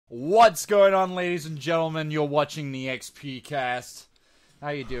What's going on, ladies and gentlemen? You're watching the XP cast.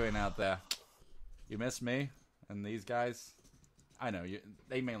 How you doing out there? You miss me and these guys? I know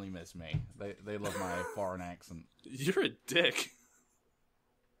they mainly miss me. They love my foreign accent. You're a dick.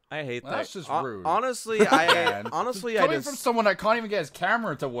 I hate that. That's just rude. Honestly, I coming from someone that can't even get his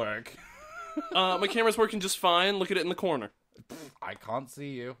camera to work. My camera's working just fine. Look at it in the corner. I can't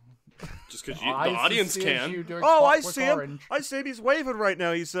see you. Just because the audience can. Oh, I see him. Orange. I see him. He's waving right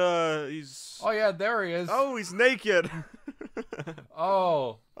now. He's. Oh yeah, there he is. Oh, he's naked.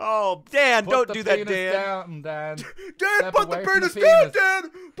 Oh, Dan, don't do that, Dan. Down, Dan. Dan, put the penis down, Dan.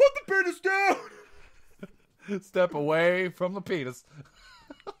 Put the penis down. Step away from the penis.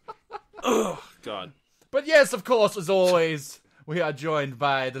 Oh God. But yes, of course, as always, we are joined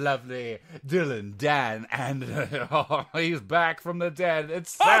by the lovely Dylan, Dan, and he's back from the dead.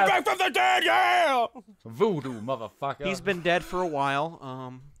 It's Seth. I'm back from the dead, yeah! Voodoo, motherfucker. He's been dead for a while.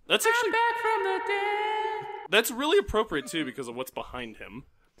 That's actually I'm back from the dead. That's really appropriate too because of what's behind him.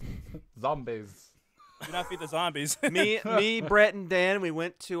 Zombies. Do not feed the zombies. me, Brett, and Dan. We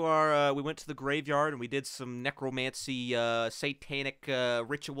went to the graveyard and we did some necromancy, satanic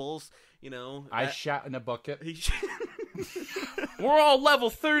rituals. You know, I shat in a bucket. We're all level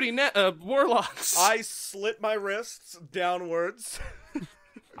 30 warlocks. I slit my wrists downwards.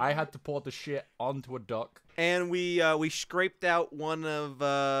 I had to pour the shit onto a duck. And we scraped out one of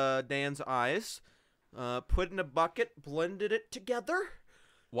Dan's eyes, put it in a bucket, blended it together.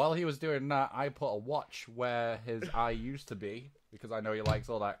 While he was doing that, I put a watch where his eye used to be, because I know he likes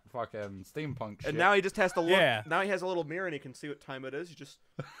all that fucking steampunk shit. And now he just has to look. Yeah. Now he has a little mirror and he can see what time it is. He just...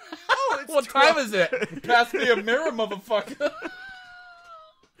 Oh, it's what time is it? Pass me a mirror, motherfucker.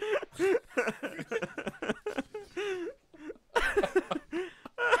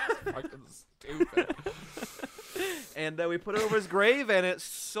 Fucking stupid. And we put it over his grave and it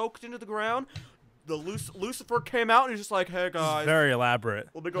soaked into the ground. The Lucifer came out and he's just like, "Hey guys, Very elaborate.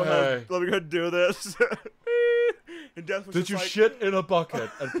 let me go ahead and do this." And Death was Did just you like, shit in a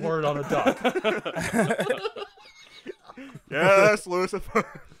bucket and pour it on a duck? "Yes,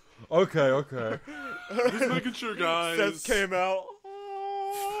 Lucifer." Okay. Just making sure, guys. Seth came out.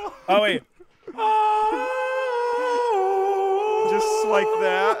 Oh wait. Just like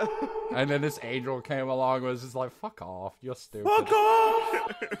that. And then this angel came along and was just like, "Fuck off, you're stupid. Fuck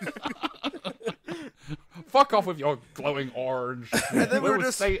off. Fuck off with your glowing orange." And then we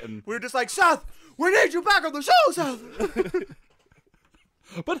were Satan. just like, "Seth, we need you back on the show, Seth."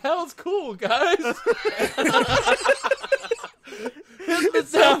 But hell's cool, guys.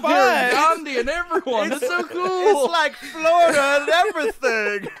 It's so fun. here, Gandhi and everyone. It's so cool. It's like Florida and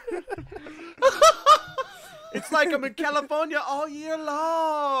everything. It's like I'm in California all year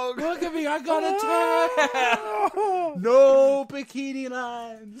long. Look at me, I got a tan. No bikini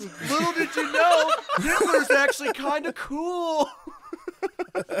lines. Little did you know, Hitler's actually kind of cool.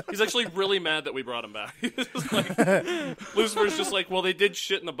 He's actually really mad that we brought him back. He's just like, Lucifer's just like, well, they did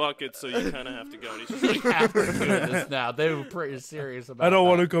shit in the bucket, so you kind of have to go. And he's just like, We have to do this now. They were pretty serious about it. I don't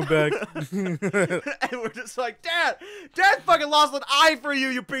want to come back. And we're just like, Dad fucking lost an eye for you,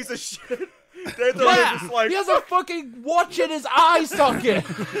 you piece of shit. Dad's Yeah, just like, he has a fucking watch in his eye socket.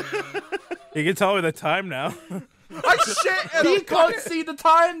 You can tell me the time now. I shit in He a can't bucket. see the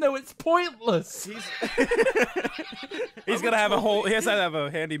time though. It's pointless. He's gonna have a whole. He has to have a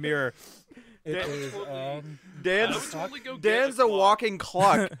handy mirror. Dan's I would totally go get Dan's a clock. walking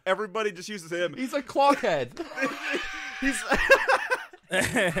clock. Everybody just uses him. He's a clockhead.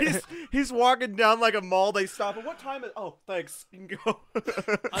 He's walking down like a mall. They stop him. What time is? Oh, thanks. You can go. I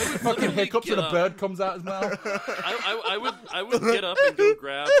would Fucking literally hiccups get and a up. bird comes out his mouth. I would get up and go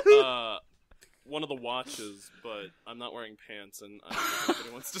grab one of the watches, but I'm not wearing pants, and I don't know if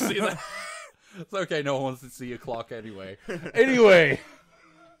anybody wants to see that. It's okay. No one wants to see your clock anyway. Anyway.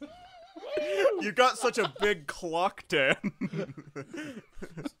 You got such a big clock, Dan.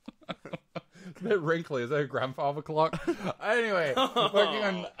 It's a bit wrinkly. Is that a grandfather clock? Anyway,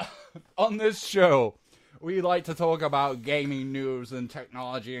 on this show, we like to talk about gaming news and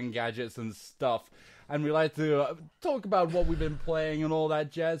technology and gadgets and stuff. And we like to talk about what we've been playing and all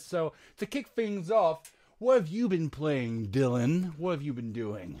that jazz. So, to kick things off, what have you been playing, Dylan? What have you been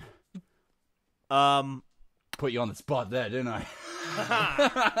doing? Put you on the spot there, didn't I?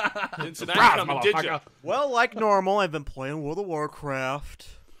 Cincinnati, did you? Well, like normal, I've been playing World of Warcraft.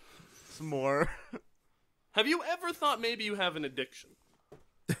 Some more. Have you ever thought maybe you have an addiction?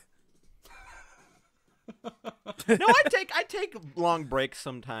 No, I take long breaks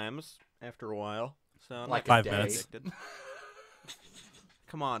sometimes after a while. So I'm Like not a 5 minutes. addicted.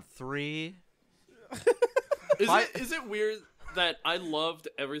 Come on, 3. Is it weird? that I loved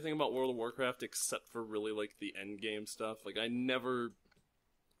everything about World of Warcraft except for really, like, the end game stuff. Like, I don't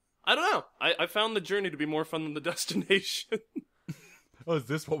know. I found the journey to be more fun than the destination. Oh, is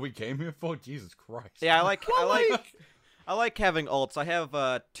this what we came here for? Jesus Christ. Yeah, I like having alts. I have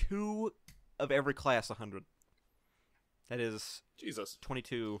 2 of every class 100. That is Jesus.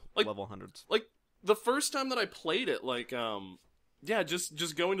 22 Like- level 100s. Like, the first time that I played it, like, yeah,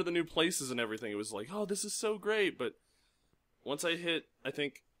 just going to the new places and everything, it was like, oh, this is so great, but once I hit, I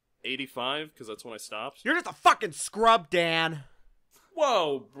think, 85, because that's when I stopped. You're just a fucking scrub, Dan.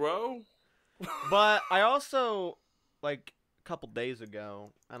 Whoa, bro. But I also, like, a couple days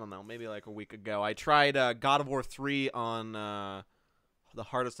ago, I don't know, maybe like a week ago, I tried God of War 3 on the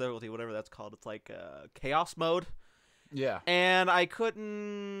hardest difficulty, whatever that's called. It's like chaos mode. Yeah. And I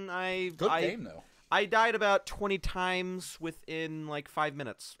couldn't. Good game, though. I died about 20 times within like 5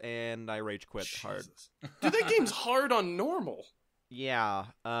 minutes, and I rage quit hard. Jesus. Dude, that game's hard on normal. Yeah,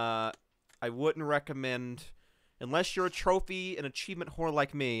 I wouldn't recommend, unless you're a trophy and achievement whore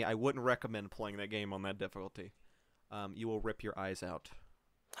like me, I wouldn't recommend playing that game on that difficulty. You will rip your eyes out.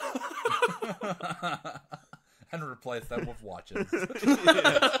 And replace them with watches.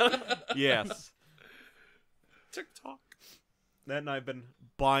 Yes. TikTok. Then I've been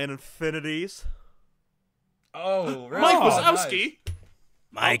buying infinities. Oh, right. Mike Nice. Wazowski.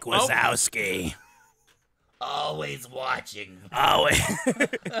 Mike Oh. Wazowski. Always watching. Oh,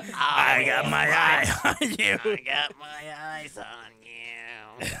 I got my eye on you. I got my eyes on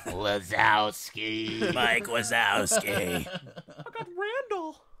you. Wazowski. Mike Wazowski. I got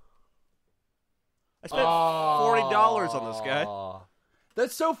Randall. I spent $40 on this guy.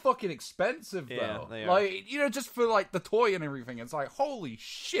 That's so fucking expensive, though. Yeah, they are. Like, just for, like, the toy and everything. It's like, holy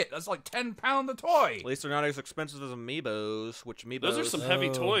shit, that's like £10 a toy. At least they're not as expensive as Amiibos, which Amiibos... Those are some heavy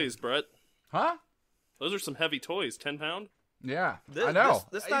toys, Brett. Huh? Those are some heavy toys. £10? Yeah, This- I know.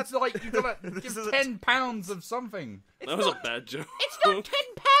 this It's not- like, you gotta This give isn't- 10 pounds of something. That was a bad joke. It's not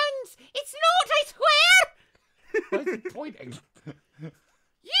 £10. It's not, I swear. Why is he pointing?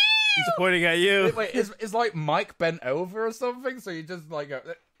 He's pointing at you. Wait, is like Mike bent over or something? So you just like go...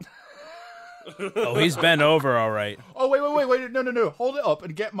 Oh, he's bent over, all right. Oh, wait. No. Hold it up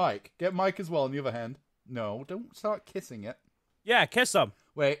and get Mike. Get Mike as well on the other hand. No, don't start kissing it. Yeah, kiss him.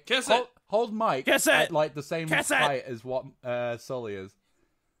 Wait. Kiss hold, it. Hold Mike Kiss it. at like the same Kiss it. height as what Sully is.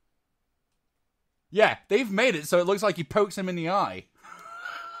 Yeah, they've made it so it looks like he pokes him in the eye.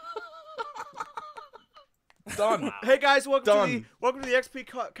 Done. Hey guys, welcome Done. to the XP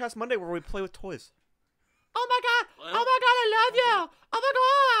Cast Monday where we play with toys. Oh my god. Oh my god, I love you. Oh my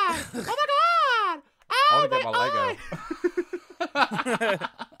god. Oh my god. I Oh want to get my Lego.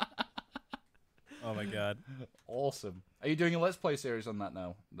 Oh my god. Awesome. Are you doing a Let's Play series on that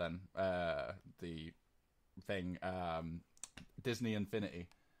now, then? The thing, Disney Infinity.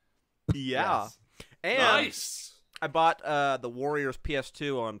 Yeah. Yes. And Nice. I bought the Warriors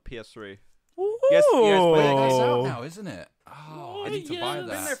PS2 on PS3. Ooh. Yes, Wait, it's out Oh. now, isn't it? Oh, I need to buy It's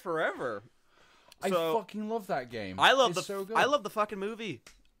been there that. forever. I So- fucking love that game. I love It's so good. I love the fucking movie.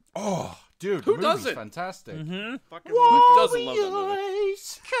 Oh, dude, Who the movie's doesn't? fantastic. Mm-hmm. Fucking Who doesn't love that movie?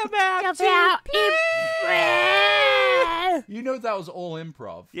 Come out to You know that was all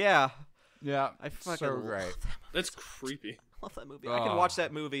improv. Yeah, Yeah, I fucking so love great. That's creepy. love that movie. I can watch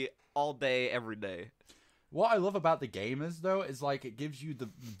that movie all day, every day. What I love about the game is, though, is like it gives you the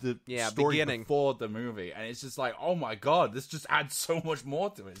story beginning. before the movie, and it's just like, oh my god, this just adds so much more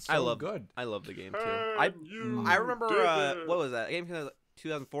to it. It's so I love good. I love the game too. I remember what was that? A game came out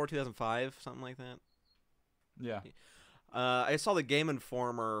 2004, 2005, something like that. Yeah. I saw the Game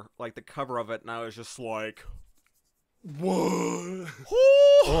Informer, like the cover of it, and I was just like, What?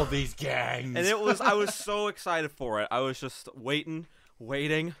 All these gangs. and it was. I was so excited for it. I was just waiting.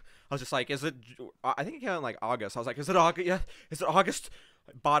 I was just like, is it? I think it came out in like August. I was like, is it August? Yeah, is it August?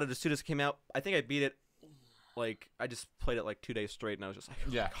 I bought it as soon as it came out. I think I beat it. Like I just played it like 2 days straight, and I was just like,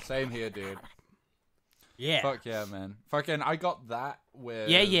 Yeah, same here, dude. Yeah. Fuck yeah, man. Fucking, I got that with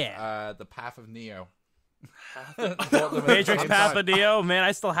the Path of Neo. Matrix Path of Neo, man,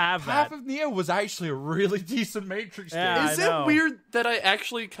 I still have that. Path of Neo was actually a really decent Matrix Yeah. game. I Is know. it weird that I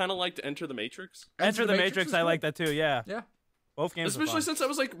actually kind of like to Enter the Matrix? Enter the Matrix, is I good. like that too. Yeah, Yeah. both games. are Especially fun. since that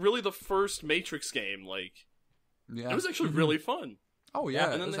was like really the first Matrix game. Like Yeah. it was actually really fun. Oh yeah.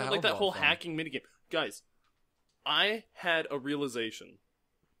 and it then was they a had hell like of a that lot whole of fun. hacking minigame. Guys, I had a realization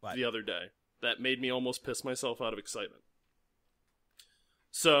What? the other day that made me almost piss myself out of excitement.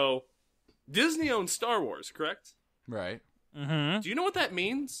 So, Disney owns Star Wars, correct? Right. Mm-hmm. Do you know what that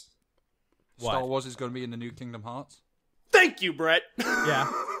means? Star What? Wars is going to be in the new Kingdom Hearts. Thank you, Brett.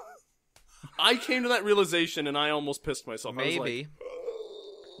 Yeah. I came to that realization and I almost pissed myself. I was Maybe.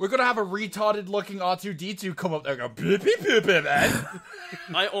 We're gonna have a retarded-looking R2-D2 come up there and go, beep, beep, beep, beep, man.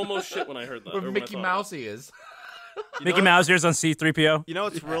 I almost shit when I heard that. With or when I Mickey thought Mouse ears. Mickey Mouse ears on C-3PO. You know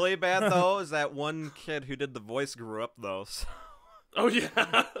what's really bad though is that one kid who did the voice grew up though. So. Oh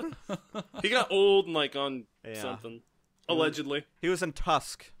yeah, he got old and like on Yeah. something. Allegedly. He was in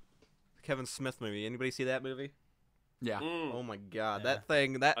Tusk, the Kevin Smith movie. Anybody see that movie? Yeah. Oh my god, Yeah. that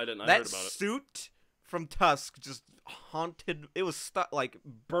thing, that I didn't. I that heard about it. suit from Tusk just haunted. It was stuck, like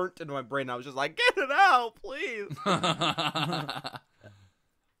burnt into my brain. I was just like, get it out, please. I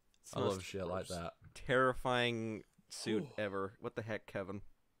It's the love most shit like that. terrifying suit ever. What the heck, Kevin?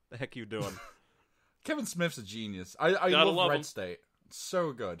 The heck you doing? Kevin Smith's a genius. I Gotta love love Red him. State. It's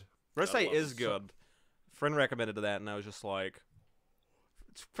so good. Red State love is it. good. Friend recommended that, and I was just like,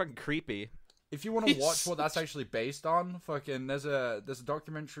 it's fucking creepy. If you want to He's watch what that's actually based on, fucking there's a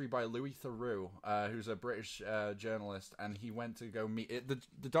documentary by Louis Theroux, who's a British journalist, and he went to go meet it.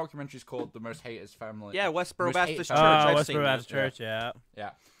 The documentary's called "The Most Hated Family." Yeah, Westboro Most Baptist hated Church. family. I've seen Westboro that. Baptist Church, yeah. Yeah.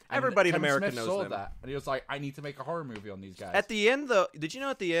 And Everybody in Kevin America Smith knows saw them. that, and he was like, "I need to make a horror movie on these guys." At the end, though, did you know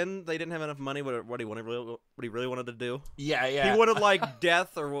at the end they didn't have enough money? What he really wanted to do? yeah, yeah. He wanted like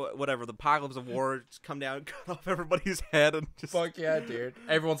death or whatever, the apocalypse of war, just come down and cut off everybody's head and just. Fuck yeah, dude!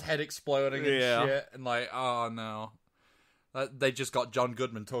 Everyone's head exploding and Yeah. shit, and like, oh no, they just got John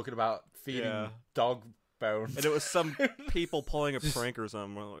Goodman talking about feeding Yeah. dog bones. And it was some people pulling a prank or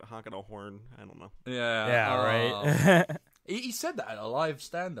something, or like honking a horn. I don't know. yeah, Yeah, oh. right. He said that at a live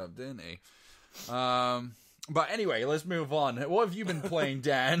stand-up, didn't he? But anyway, let's move on. What have you been playing,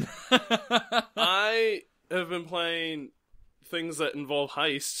 Dan? I have been playing things that involve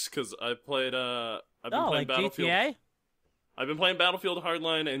heists because I've played. I've been Oh, playing like Battlefield. GTA? I've been playing Battlefield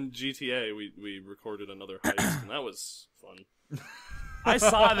Hardline and GTA. We recorded another heist and that was fun. I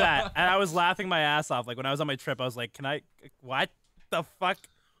saw that, and I was laughing my ass off. Like, when I was on my trip, I was like, what the fuck?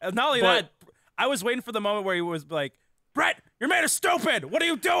 And not only But- that, I was waiting for the moment where he was like, Brett, you're made of stupid! What are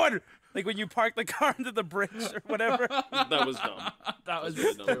you doing? Like, when you park the car into the bridge or whatever. That was dumb. That was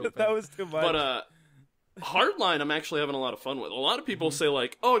really dumb. stupid. That was too much. But Hardline, I'm actually having a lot of fun with. A lot of people say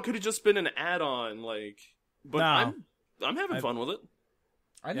like, "Oh, it could have just been an add-on," like, but No. I'm having fun with it.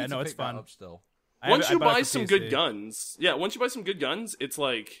 I need Yeah, to no, pick it's that fun. up still. Once you bought it buy for some PC. good guns, once you buy some good guns, it's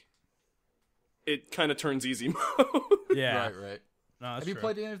like it kind of turns easy mode. Yeah. Right. No, that's Have you true.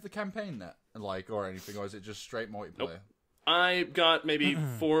 played any of the campaign that, like, or anything, or is it just straight multiplayer? Nope. I got maybe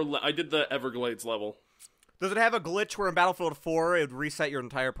 4. I did the Everglades level. Does it have a glitch where in Battlefield 4 it would reset your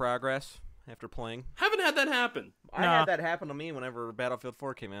entire progress after playing? Haven't had that happen. I No. had that happen to me whenever Battlefield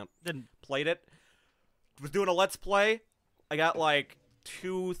 4 came out. Didn't. Played it. Was doing a Let's Play. I got like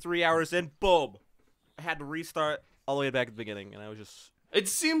 2-3 hours in. Boom. I had to restart all the way back at the beginning, and I was just. It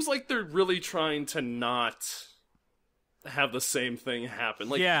seems like they're really trying to not have the same thing happen.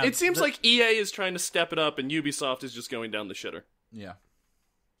 Like, Yeah, it seems like EA is trying to step it up, and Ubisoft is just going down the shitter. Yeah.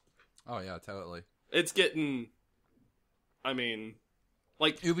 Oh yeah, totally. It's getting. I mean,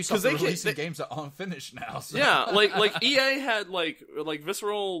 like Ubisoft they are can- releasing games that aren't finished now. So. Yeah, like EA had like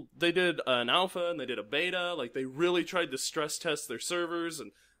Visceral. They did an alpha and they did a beta. Like they really tried to stress test their servers,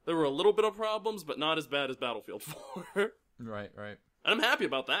 and there were a little bit of problems, but not as bad as Battlefield 4. And Right. I'm happy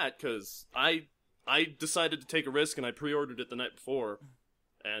about that because I decided to take a risk and I pre-ordered it the night before,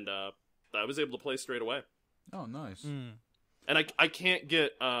 and I was able to play straight away. Oh, nice. And I can't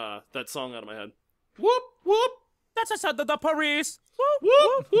get that song out of my head. Whoop whoop That's the sound of the Paris.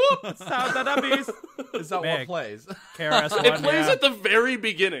 whoop whoop. Sound of the beast. Is that what Meg. plays? KRS-One, It plays yeah. at the very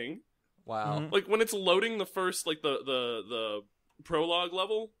beginning. Wow. Like when it's loading the first like the prologue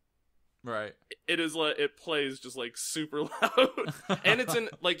level, Right. it is like it plays just like super loud. And it's in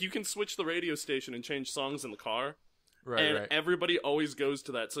like you can switch the radio station and change songs in the car. Right. And Right. everybody always goes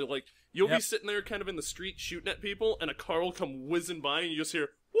to that. So like you'll be Yep. sitting there kind of in the street shooting at people and a car will come whizzing by and you just hear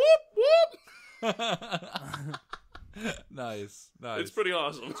whoop whoop. Nice. It's pretty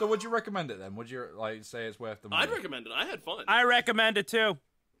awesome. So, would you recommend it then? Would you like say it's worth the money? I'd recommend it. I had fun. I recommend it too.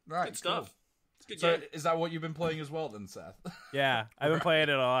 Right. Good stuff. Cool. It's a good So, game. is that what you've been playing as well, then, Seth? Yeah, I've been playing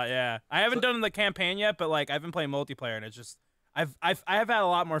it a lot. Yeah, I haven't done the campaign yet, but like I've been playing multiplayer, and it's just I have had a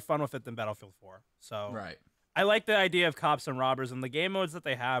lot more fun with it than Battlefield 4. So Right. I like the idea of cops and robbers, and the game modes that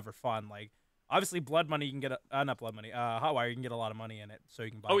they have are fun. Like obviously, Blood Money you can get not Blood Money, Hotwire you can get a lot of money in it, so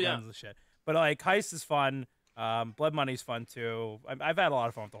you can buy Oh, yeah. guns and shit. But like Heist is fun. Blood Money's fun too. I've had a lot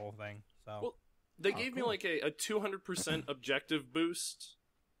of fun with the whole thing. So Well, they gave me cool. like a 200% objective boost,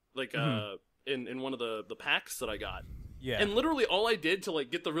 like in one of the packs that I got. yeah, And literally all I did to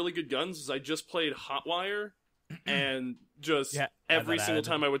like get the really good guns is I just played Hotwire and just Yeah, every that single added.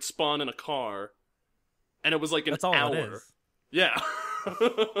 time I would spawn in a car, and it was like an That's all hour. it is. Yeah.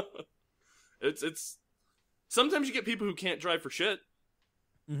 it's sometimes you get people who can't drive for shit,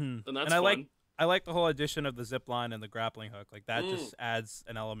 Mm-hmm. and that's and fun. I like the whole addition of the zip line and the grappling hook. Like that just adds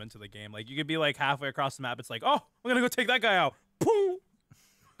an element to the game. Like you could be like halfway across the map, it's like, oh, I'm gonna go take that guy out. Boom!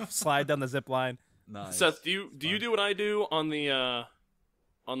 Slide down the zip line. Nice. Seth, do you do what I do on the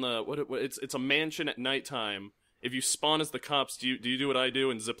what it's a mansion at nighttime. If you spawn as the cops, do you do what I do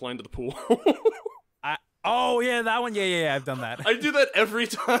and zip line to the pool? Oh yeah, that one. Yeah. I've done that. I do that every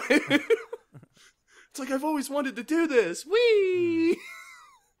time. It's like I've always wanted to do this. Whee!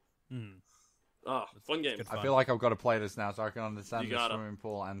 Mm. Ah, fun game. good I fun. feel like I've got to play this now so I can understand You the gotta. swimming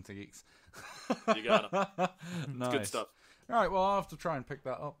pool antiques. You gotta. Nice. Good stuff. All right, well, I'll have to try and pick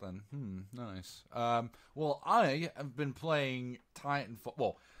that up then. Nice. Well, I have been playing Titanfall.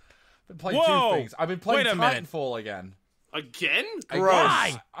 Well, I've been playing Whoa! two things. I've been playing Wait a minute. Titanfall again. Again?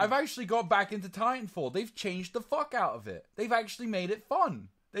 Why? I've actually got back into Titanfall. They've changed the fuck out of it. They've actually made it fun.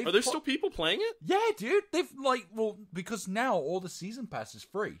 Are there still people playing it? Yeah, dude. They've because now all the season pass is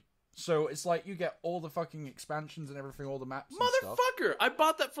free. So it's like you get all the fucking expansions and everything, all the maps and stuff. Motherfucker! I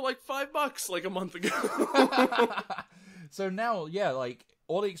bought that for like $5 like a month ago. So now, yeah, like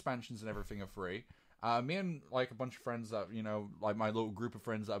all the expansions and everything are free. Me and like a bunch of friends that like my little group of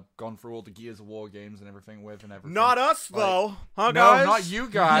friends that I've gone through all the Gears of War games and everything with and everything. Not us Like, though, huh, No, guys? not you Yeah,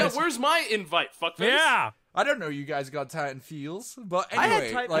 guys. where's my invite, fuckface? Yeah. I don't know. You guys got Titan feels, but I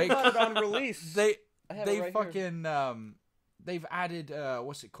anyway, had like Titanfall on release. they I have it they right fucking they've added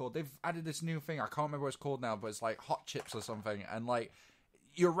what's it called? They've added this new thing. I can't remember what it's called now, but it's like hot chips or something, and like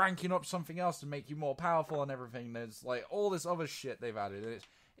you're ranking up something else to make you more powerful and everything. There's like all this other shit they've added. And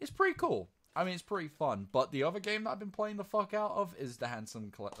it's pretty cool. I mean, it's pretty fun. But the other game that I've been playing the fuck out of is the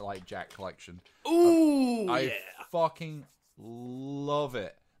Handsome Jack collection. Ooh, I yeah. fucking love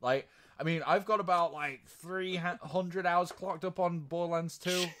it. Like, I mean, I've got about like 300 hours clocked up on Borderlands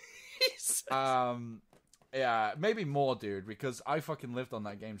 2. Jesus. Yeah, maybe more, dude, because I fucking lived on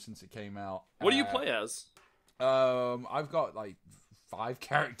that game since it came out. What do you play as? I've got like 5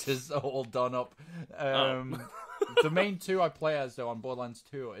 characters all done up. The main 2 I play as though on Borderlands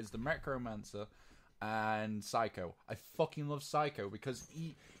 2 is the Necromancer and Psycho. I fucking love Psycho because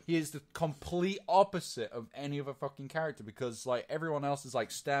he is the complete opposite of any other fucking character, because like everyone else is like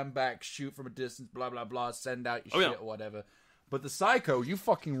stand back, shoot from a distance, blah blah blah, send out your shit or whatever. But the Psycho, you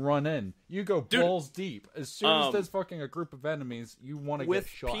fucking run in. You go balls deep. As soon as there's fucking a group of enemies, you want to get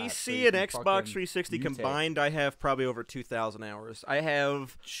shot at. With so PC you and can Xbox fucking 360 mutate. combined, I have probably over 2,000 hours. I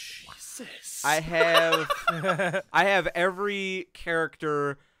have Jesus. I have every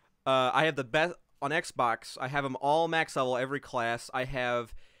character. I have the best on Xbox. I have them all max level, every class. I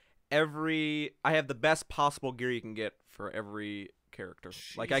have the best possible gear you can get for every character.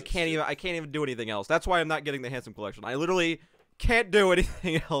 Like I can't even do anything else. That's why I'm not getting the Handsome Collection. I literally can't do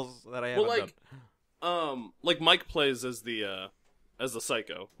anything else that I haven't done. Like Mike plays as the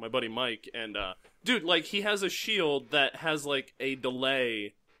Psycho, my buddy Mike, and dude, like he has a shield that has like a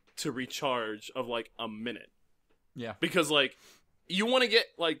delay to recharge of like a minute. Yeah. Because like you want to get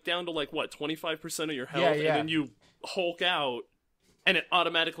like down to like what 25% of your health, Yeah. and then you Hulk out, and it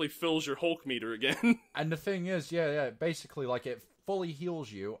automatically fills your Hulk meter again. And the thing is, basically, like, it fully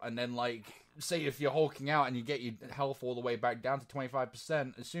heals you, and then, like, say if you're hulking out and you get your health all the way back down to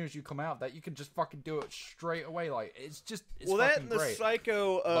 25%, as soon as you come out of that, you can just fucking do it straight away. Like, it's well, that fucking and the great.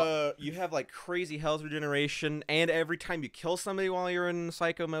 Psycho, you have, like, crazy health regeneration, and every time you kill somebody while you're in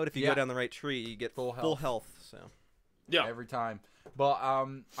Psycho mode, if you go down the right tree, you get full health. So Yeah. Every time. But,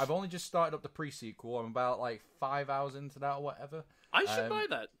 I've only just started up the pre-sequel. I'm about, like, 5 hours into that or whatever. I should buy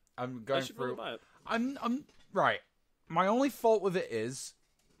that. I'm going I should through. really buy it. I'm right. My only fault with it is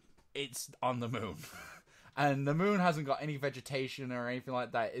it's on the moon. And the moon hasn't got any vegetation or anything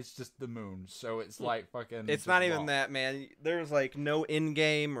like that. It's just the moon. So it's like fucking... it's not even that, man. There's, like, no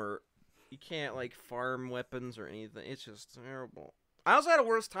in-game or... You can't, like, farm weapons or anything. It's just terrible. I also had a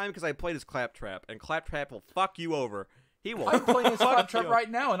worse time because I played as Claptrap, and Claptrap will fuck you over. He will. I'm playing as Claptrap right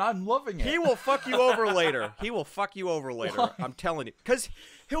now, and I'm loving it. He will fuck you over later. He will fuck you over later. Why? I'm telling you, because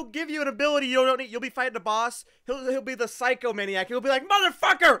he'll give you an ability you don't need. You'll be fighting a boss. He'll be the psycho maniac. He'll be like,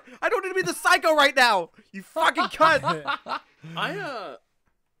 motherfucker, I don't need to be the psycho right now. You fucking cunt.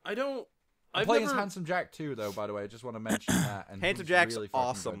 I don't. I'm I've playing never... as Handsome Jack too, though. By the way, I just want to mention that. And Handsome he's Jack's really fucking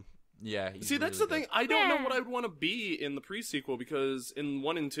awesome. good. Yeah. He's See, that's really the thing. good. I don't know what I would want to be in the pre-sequel, because in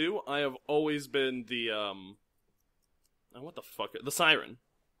 1 and 2, I have always been the what the fuck? The Siren.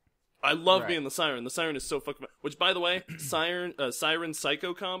 I love being the Siren. The Siren is so fucking... Which, by the way, Siren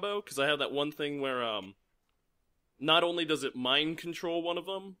Psycho combo, because I have that one thing where not only does it mind control one of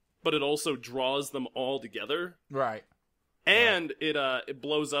them, but it also draws them all together. Right. And it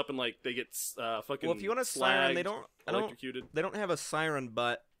blows up and like they get fucking. Well, if you want a siren, they don't electrocuted. They don't have a siren,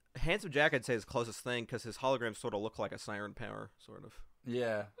 but Handsome Jack, I'd say, is the closest thing because his holograms sort of look like a siren power, sort of.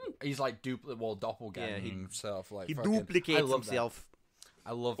 Yeah. He's like doppelganger himself. Like He fucking, duplicates I love himself. That.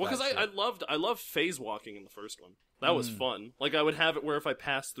 I love Well, that. because I loved phase walking in the first one. That was fun. Like I would have it where if I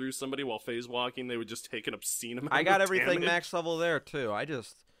passed through somebody while phase walking, they would just take an obscene amount. I got of everything damage. max level there too.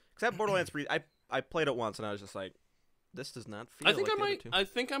 Except Borderlands 3. I played it once and I was just like, this does not feel. I think like I the other might. two. I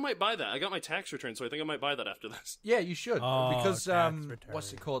think I might buy that. I got my tax return, so I think I might buy that after this. Yeah, you should Oh, because tax what's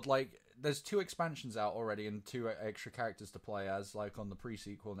it return. called? Like, there's 2 expansions out already and 2 extra characters to play as, like on the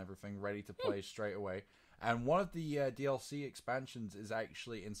pre-sequel and everything, ready to play straight away. And one of the DLC expansions is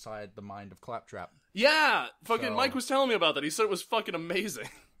actually inside the mind of Claptrap. Yeah, fucking So- Mike was telling me about that. He said it was fucking amazing.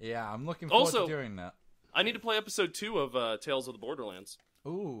 Yeah, I'm looking forward Also- to doing that. I need to play episode 2 of Tales of the Borderlands.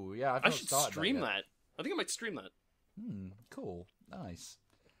 Ooh, yeah, I've I not should started stream yet. that. I think I might stream that. Cool, nice.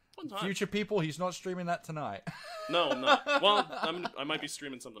 One time. Future people, he's not streaming that tonight. No, I'm not. Well, I might be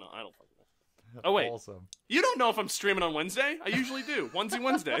streaming something else. I don't fucking know. Oh wait, Awesome. you don't know if I'm streaming on Wednesday? I usually do. Onesie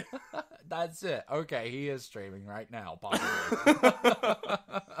Wednesday. That's it. Okay, he is streaming right now. By the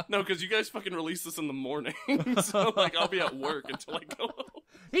way. No, because you guys fucking release this in the morning, so like I'll be at work until I go home.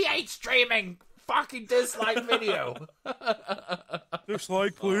 He ain't streaming. Fucking dislike video.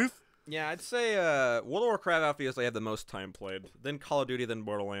 Dislike, please. Yeah, I'd say World of Warcraft obviously had the most time played. Then Call of Duty, then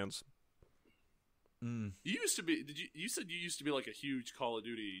Borderlands. You used to be. You said you used to be like a huge Call of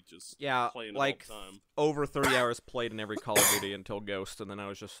Duty, just Yeah, playing like it all the time. over 30 hours played in every Call of Duty until Ghost, and then I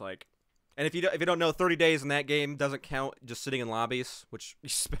was just like, and if you don't know, 30 days in that game doesn't count just sitting in lobbies, which you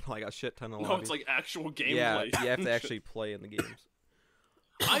spend like a shit ton of No, lobbies. it's like actual gameplay. yeah, you have to actually play in the games.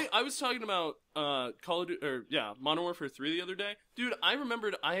 I was talking about Call of Duty, or Modern Warfare 3 the other day. Dude, I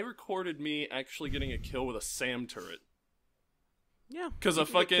remembered I recorded me actually getting a kill with a SAM turret. Yeah, 'Cause you a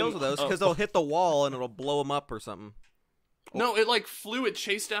can get fucking- kills with those because they'll hit the wall and it'll blow them up or something. No, it like flew, it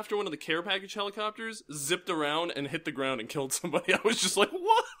chased after one of the care package helicopters, zipped around, and hit the ground and killed somebody. I was just like,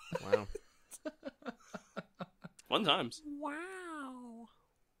 what? Wow. Fun times.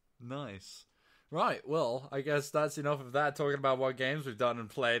 Nice. Right, well, I guess that's enough of that, talking about what games we've done and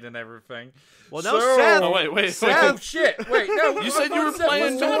played and everything. Well, no, So- Seth. Oh, wait. Oh, shit. Wait, no. You said I you were thought Seth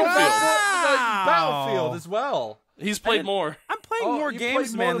playing was talking about Battlefield. Battlefield as well. He's played more. I'm playing Oh, more you games,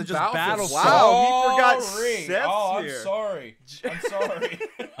 played man, more than just than Battlefield. Wow, he forgot Sorry. Seth's Oh, I'm here. sorry. I'm sorry.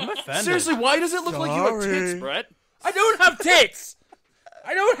 I'm offended. Seriously, why does it look like you have tits, Sorry. Brett? I don't have tits.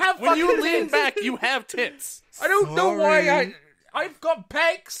 I don't have When you fucking lean tits. back, you have tits. I don't know why Sorry. I've got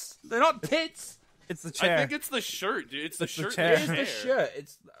pecs. They're not tits. It's the chair. I think it's the shirt, dude. It's the It's the shirt. chair. and It's the hair. shirt.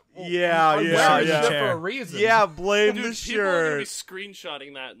 It's Yeah, I'm yeah, wearing yeah. the shirt for Chair. a reason. Yeah, blame Dude, the people are gonna be shirt.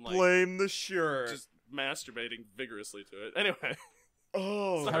 screenshotting that and like Blame the shirt. just masturbating vigorously to it. Anyway,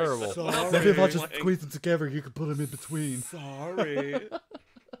 Oh, Terrible. Sorry. Maybe if I just squeeze them together, you can put them in between. Sorry.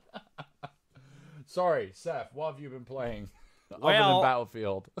 Sorry, Seth. What have you been playing? Other Well- than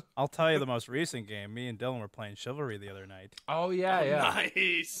Battlefield. I'll tell you the most recent game. Me and Dylan were playing Chivalry the other night. Oh yeah.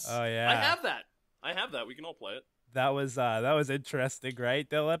 nice. Oh, yeah. I have that. We can all play it. That was interesting, right,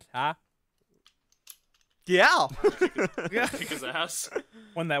 Dylan? Huh? Yeah. Kick his ass.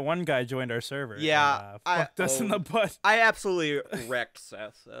 When that one guy joined our server. Yeah, and, fucked us in the butt. I absolutely wrecked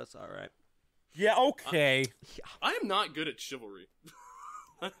Seth. That's all right. Yeah, okay. I am not good at chivalry.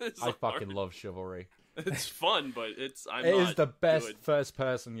 It's I hard. fucking love Chivalry. It's fun, but I'm It not is the best good.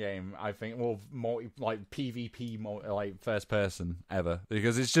 first-person game, I think. Well, PvP, first-person ever,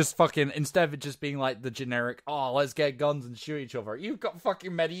 because it's just fucking, instead of it just being like the generic, oh, let's get guns and shoot each other. You've got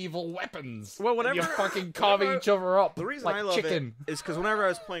fucking medieval weapons. Well, and whenever- you're fucking carving whenever- each other up. The reason like I love chicken. it is because whenever I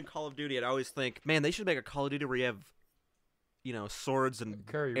was playing Call of Duty, I'd always think, man, they should make a Call of Duty where you have, swords and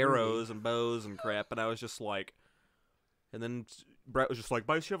Curry arrows and bows and crap. And I was just like, and then Brett was just like,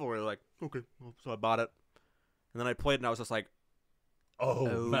 buy Chivalry. Like, okay. Well, so I bought it. And then I played and I was just like, Oh,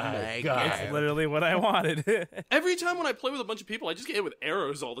 my god. It's literally what I wanted. Every time when I play with a bunch of people, I just get hit with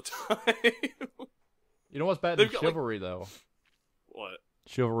arrows all the time. You know what's better They've than got, like- Chivalry, though? What?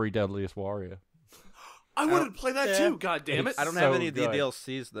 Chivalry Deadliest Warrior. I wanted to play that too. God damn it! I don't So have any of the good.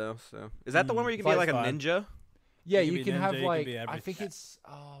 DLCs though. So is that the one where you can be It's like a fun. ninja? Yeah, You you can can be have ninja, you can like, be I everything. think it's,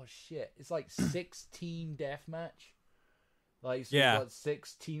 oh shit, it's like 6-team deathmatch. Like, so Yeah. you've got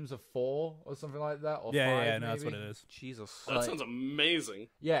 6 teams of 4 or something like that, or 5 yeah, no, that's maybe. what it is. Jesus. That like- sounds amazing.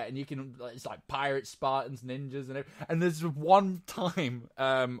 Yeah, and you can, it's like pirates, Spartans, ninjas, and everything. And there's one time,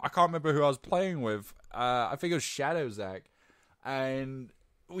 I can't remember who I was playing with, I think it was Shadow Zach, and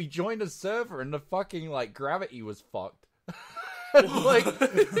we joined a server and the fucking like gravity was fucked. Like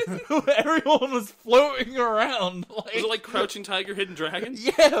everyone was floating around. Like, Was it like Crouching Tiger, Hidden Dragon?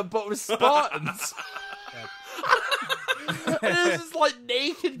 yeah, but with Spartans. And it was just like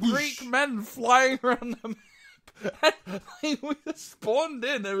naked Greek men flying around the map. And, like, we just spawned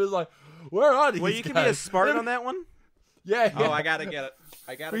in. It was like, where are these Well, guys? you can be a Spartan on that one? Yeah, yeah. Oh, I gotta get it.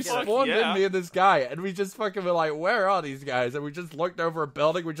 We get it. spawned yeah. in me and this guy, and we just fucking were like, where are these guys? And we just looked over a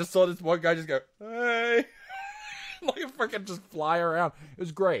building. We just saw this one guy just go, hey. Like, fucking just fly around. It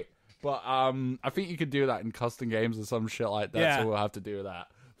was great. But I think you could do that in custom games or some shit like that, Yeah. so we'll have to do that.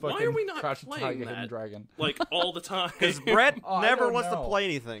 Why Fucking are we not Crouching playing Tiger, that? Hidden Dragon. Like, all the time. Because Brett Oh, I never don't wants to know. play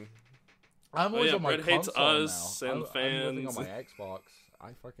anything. I'm always yeah, on my Brett hates console us now. and I'm living on fans. my Xbox.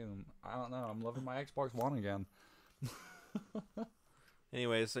 I don't know. I'm loving my Xbox One again.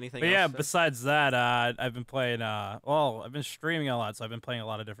 Anyways, anything But else? yeah, Sid? besides that, I've been playing. I've been streaming a lot, so I've been playing a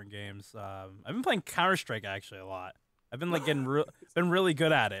lot of different games. I've been playing Counter-Strike actually a lot. I've been like been really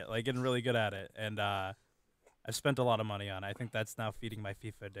good at it, and I've spent a lot of money on it. I think that's now feeding my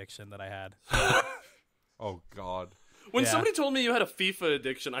FIFA addiction that I had. Oh God. When Yeah. somebody told me you had a FIFA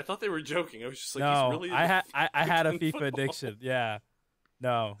addiction, I thought they were joking. I was just like, No, he's really I had a in FIFA football. addiction. Yeah,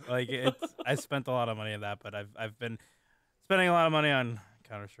 no, like I spent a lot of money on that, but I've been spending a lot of money on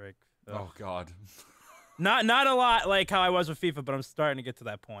Counter-Strike. Oh God. Not a lot like how I was with FIFA, but I'm starting to get to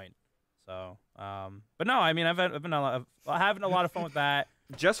that point. So, but no, I mean I've been having a lot of fun with that.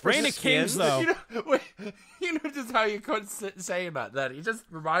 Just for Reign of skins? Kings, though. You know just how you couldn't saying that. Then you just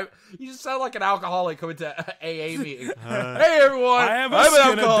sound like an alcoholic coming to AA meeting. Hey everyone, I have a I'm an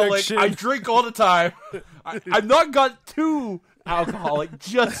skin alcoholic. addiction. I drink all the time. I'm not got too alcoholic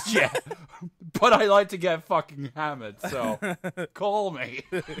just yet, but I like to get fucking hammered. So call me.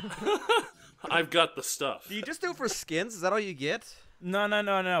 I've got the stuff. Do you just do it for skins? Is that all you get? No.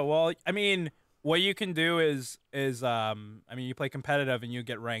 Well, I mean, what you can do is I mean, you play competitive and you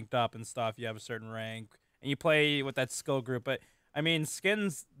get ranked up and stuff. You have a certain rank and you play with that skill group. But I mean,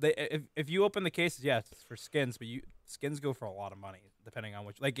 skins. If you open the cases, yes, it's for skins. But skins go for a lot of money depending on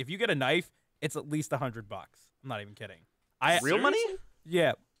which. Like, if you get a knife, it's at least $100. I'm not even kidding. Real money?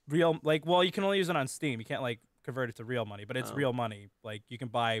 Yeah, real. Like, well, you can only use it on Steam. You can't like convert it to real money, but it's real money. Like, you can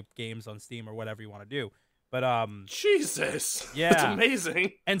buy games on Steam or whatever you want to do. But Jesus. Yeah. That's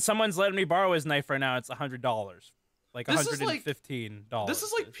amazing. and someone's letting me borrow his knife right now. It's $100, like This is $115. This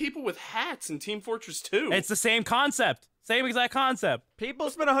is like people with hats in Team Fortress 2. It's the same concept, same exact concept. People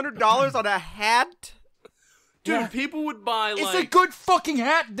spend $100 on a hat? Dude, people would buy It's like a good fucking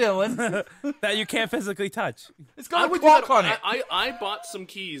hat, Dylan. That you can't physically touch. It's I got a would do clock that. on it. I bought some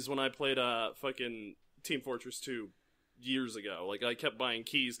keys when I played fucking Team Fortress 2 years ago. Like, I kept buying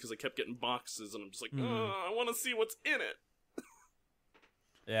keys because I kept getting boxes, and I'm just like, I want to see what's in it.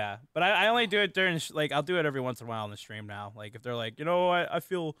 Yeah, but I only do it during like I'll do it every once in a while on the stream now. Like if they're like, I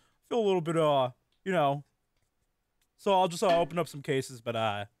feel a little bit so I'll just open up some cases. But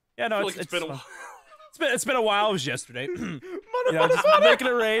yeah, no, I feel it's like it's been a fun. while. It's been a while. It was yesterday. Just making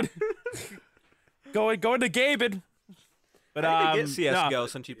a raid, going to Gaben. But How did you get CSGO no,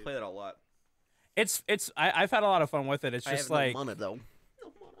 since you play that a lot? I've had a lot of fun with it. It's just like money, though.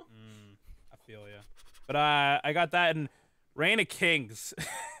 I feel ya. But I got that in Reign of Kings,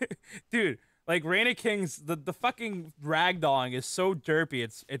 dude. Like Reign of Kings, the fucking ragdolling is so derpy.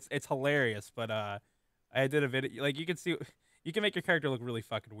 It's hilarious. But I did a video. Like you can see, you can make your character look really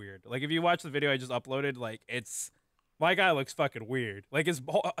fucking weird. Like if you watch the video I just uploaded, like my guy looks fucking weird. Like his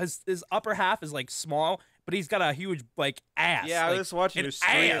upper half is like small, but he's got a huge like ass. Yeah, I like, was watching an your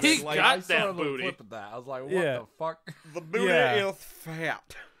stream. ass. He Like, got I saw that a little booty. clip of that. I was like, what Yeah. the fuck? The booty Yeah. is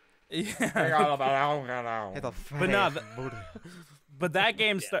fat. Yeah. It's a fat But no, booty. But that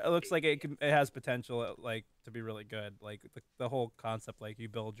game looks like it has potential, like to be really good. Like the whole concept, like you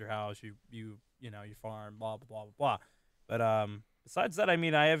build your house, you farm, blah blah blah blah blah. But besides that, I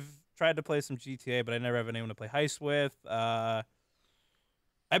mean, I have tried to play some GTA, but I never have anyone to play heist with. I've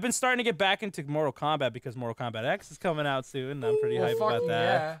been starting to get back into Mortal Kombat because Mortal Kombat X is coming out soon. And I'm pretty hyped about fucking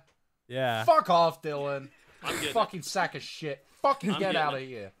that. Yeah. Yeah. Fuck off, Dylan. I'm getting Fucking sack of shit. Fucking I'm get getting out it. of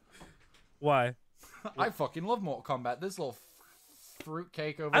here. Why? I fucking love Mortal Kombat. This little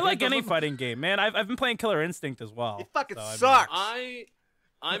fruitcake over I here like any doesn't- fighting game, man. I've been playing Killer Instinct as well. You fucking so, I mean- suck.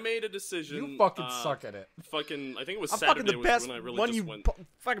 I made a decision. You fucking suck at it. Fucking, I think it was I'm fucking Saturday the was best when I really one just you went.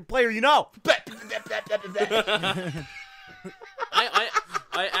 fucking player you know.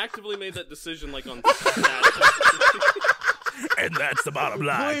 I actively made that decision like on Saturday. And that's the bottom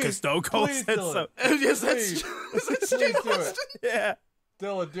line, because Stone Cold please, said Dylan. so. Yes, Please. Please do it. Yeah.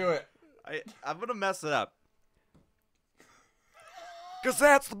 Dylan, do it. I'm gonna mess it up. 'Cause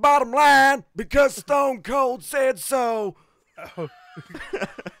that's the bottom line, because Stone Cold said so.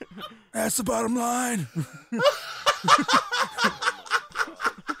 That's the bottom line.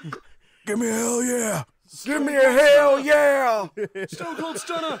 Give me a hell yeah. Give me a hell yeah. Stone Cold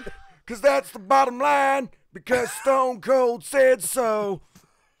Stunner. 'Cause that's the bottom line, because Stone Cold said so.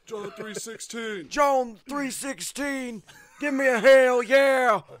 John 3:16. John 3:16. Give me a hell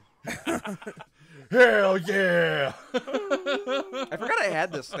yeah. Hell yeah! I forgot I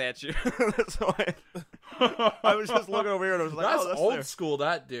had this statue. That's why I was just looking over here and I was like, That's oh, that's old there. school,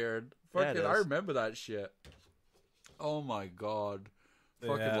 that dude. Yeah, it Fucking, I is. remember that shit. Oh my god.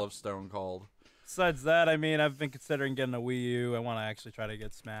 Fucking Yeah. love Stone Cold. Besides that, I mean, I've been considering getting a Wii U. I want to actually try to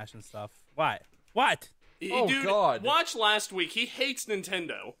get Smash and stuff. Why? What? Oh, Dude, God. watch last week. He hates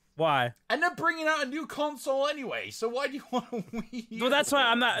Nintendo. Why? And they're bringing out a new console anyway, so why do you want a Wii U? Well, that's why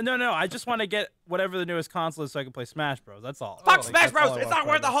I'm not. No. I just want to get whatever the newest console is so I can play Smash Bros. That's all. Fuck Like, Smash that's all Bros. I It's want not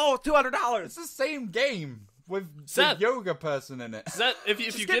worth the right now. whole $200. It's the same game with Seth. the yoga person in it. Zet, if you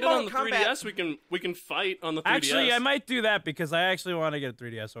Just get get it on the Mortal Kombat. 3DS, we can fight on the 3DS. Actually, I might do that because I actually want to get a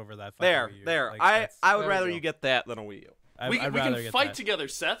 3DS over that. fucking There, Wii U. there. Like, I that's- would there we rather go. you get that than a Wii U. We I'd can rather get fight that. together,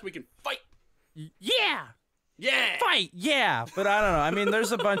 Seth. We can fight. Yeah. Yeah. Fight, yeah, but I don't know. I mean,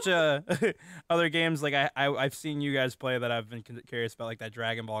 there's a bunch of other games like I've seen you guys play that I've been curious about, like that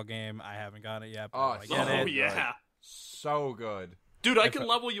Dragon Ball game. I haven't gotten it yet. But Oh, I get Oh it. yeah, So good. dude, I can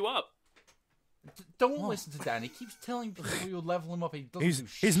level you up. Don't listen to Dan. He keeps telling people you'll level him up. He doesn't do He's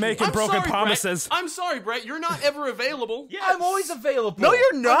shit. making I'm broken sorry, promises. Brett. I'm sorry, Brett. You're not ever available. I'm always available. No, you're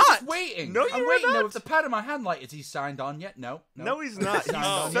I'm not. just waiting. No, I'm you are waiting. not. No, with the pad in my hand, like, is he signed on yet? No. No, he's not. Signed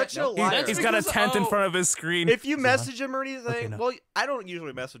on He's yet? such a No. liar. He's got a because- tent in oh. front of his screen. If you message him or anything, no. well, I don't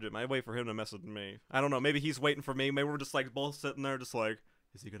usually message him. I wait for him to message me. I don't know. Maybe he's waiting for me. Maybe we're just like both sitting there, just like,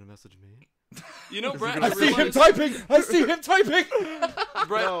 is he gonna message me? You know, Brett. I I see him realized, typing. I see him typing.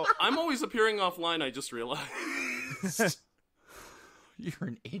 Brett, No. I'm always appearing offline. I just realized. You're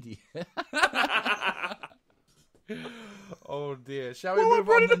an idiot. Oh dear. Shall we move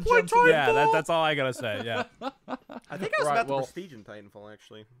on and jump to yeah, that's all I gotta say. Yeah. I think I was Right, about the well- Prestige in Titanfall,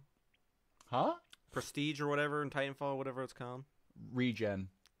 actually. Huh? Prestige or whatever in Titanfall, whatever it's called. Regen.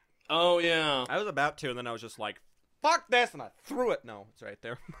 Oh yeah. I was about to, and then I was just like, fuck this, and I threw it. No, it's right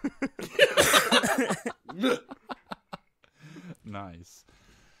there. Nice.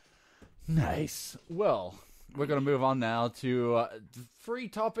 Nice. Well, we're going to move on now to free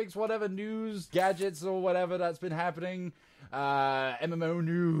topics, whatever news, gadgets, or whatever that's been happening. MMO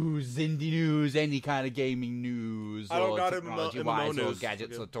news, indie news, any kind of gaming news, I don't or got technology-wise, MMO or news.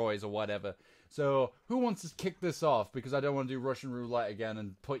 gadgets Okay. or toys or whatever. So, who wants to kick this off? Because I don't want to do Russian roulette again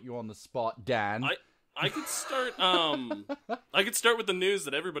and put you on the spot, Dan. I could start. I could start with the news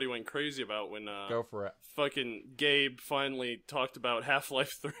that everybody went crazy about when Go for it. fucking Gabe finally talked about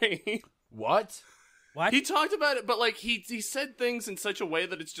Half-Life 3. What? What? He talked about it, but like he said things in such a way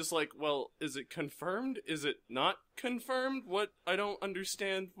that it's just like, well, is it confirmed? Is it not confirmed? What? I don't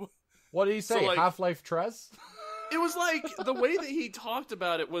understand. What did he say? So, like- Half-Life Tres? It was like the way that he talked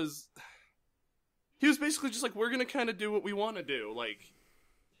about it was. He was basically just like, we're gonna kind of do what we want to do, like,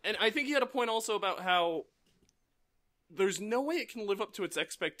 and I think he had a point also about how there's no way it can live up to its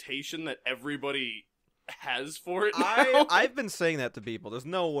expectation that everybody has for it now. I've been saying that to people. There's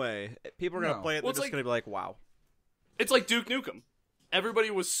no way. People are going to No. play it, Well, they're it's just going to be like, wow. It's like Duke Nukem. Everybody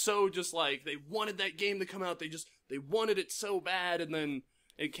was so just like, they wanted that game to come out. They wanted it so bad, and then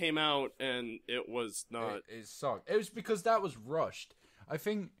it came out, and it was not. It sucked. It was because that was rushed. I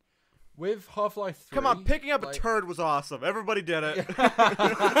think with Half-Life 3... Come on, picking up like- a turd was awesome. Everybody did it.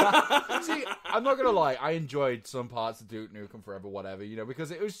 See, I'm not gonna lie, I enjoyed some parts of Duke Nukem Forever, whatever,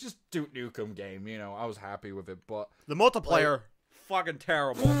 because it was just Duke Nukem game, I was happy with it, but The multiplayer, fucking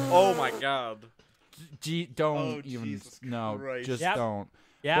terrible. Oh my god. don't Oh, even, Jesus no, Christ. just Yep. don't.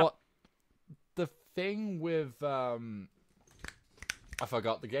 Yeah. But the thing with, I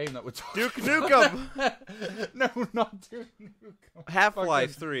forgot the game that we're talking Duke Nukem. No, not Duke Nukem.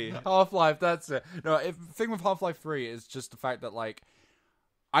 Half-Life Fucking 3. Half-Life, that's it. No, the thing with Half-Life 3 is just the fact that, like,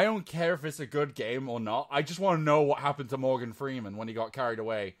 I don't care if it's a good game or not. I just want to know what happened to Morgan Freeman when he got carried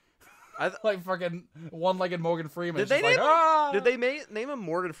away. Like, fucking one-legged Morgan Freeman. Did It's they just name like, ah! Did they name him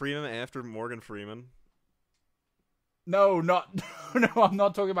Morgan Freeman after Morgan Freeman? No, no, I'm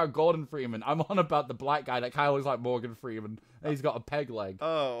not talking about Gordon Freeman. I'm on about the black guy that kind of looks like Morgan Freeman. And he's got a peg leg.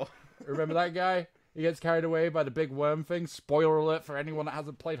 Oh. Remember that guy? He gets carried away by the big worm thing. Spoiler alert for anyone that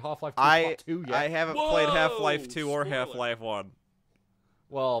hasn't played Half-Life 2 I Part 2 yet. I haven't Whoa! played Half-Life 2 or Spoiler. Half-Life 1.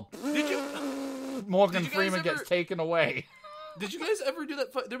 Well, Did you? Morgan Did you guys Freeman ever- gets taken away. Did you guys ever do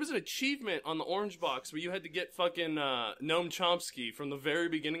that? There was an achievement on the orange box where you had to get fucking Noam Chomsky from the very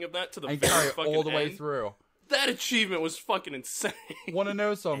beginning of that to the And very carry it fucking all the way end. through. That achievement was fucking insane. Want to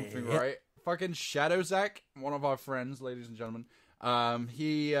know something, right? Fucking Shadow Zach, one of our friends, ladies and gentlemen,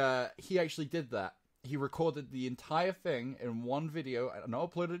 he actually did that. He recorded the entire thing in one video and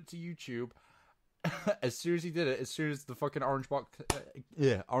uploaded it to YouTube. As soon as he did it, as soon as the fucking orange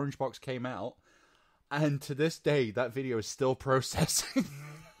box came out, and to this day, that video is still processing.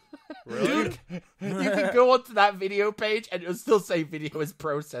 Really? Dude, you can go onto that video page and it'll still say video is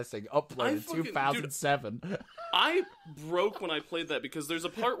processing, uploaded fucking- 2007. I broke when I played that because there's a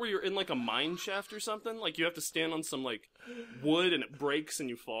part where you're in like a mine shaft or something. Like you have to stand on some like wood and it breaks and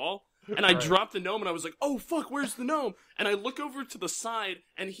you fall. And I dropped the gnome and I was like, oh fuck, where's the gnome? And I look over to the side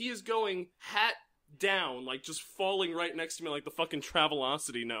and he is going hat down, like just falling right next to me like the fucking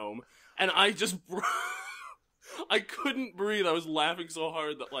Travelocity gnome. And I just I couldn't breathe. I was laughing so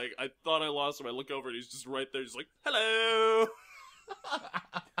hard that like I thought I lost him. I look over and he's just right there, just like, hello.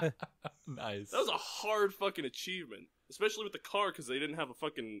 Nice. That was a hard fucking achievement, especially with the car because they didn't have a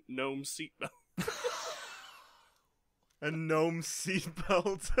fucking gnome seatbelt. A gnome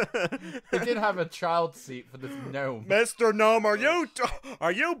seatbelt. They did have a child seat for this gnome. Mr. Gnome,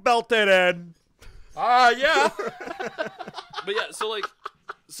 are you belted in? Yeah. But yeah,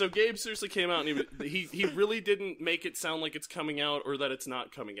 so Gabe seriously came out and he really didn't make it sound like it's coming out or that it's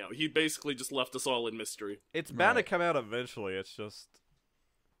not coming out. He basically just left us all in mystery. It's bound to come out eventually. It's just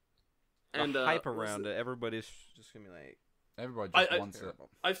And the hype around it. Everybody's just gonna be like, Everybody just wants it.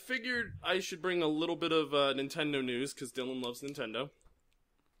 I figured I should bring a little bit of Nintendo news because Dylan loves Nintendo.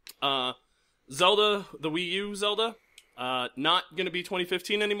 Zelda, the Wii U Zelda, not going to be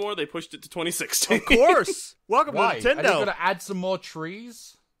 2015 anymore. They pushed it to 2016. of course. Welcome Why? to Are they Nintendo. gonna add some more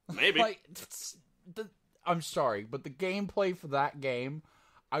trees? Maybe. Like, I'm sorry, but the gameplay for that game,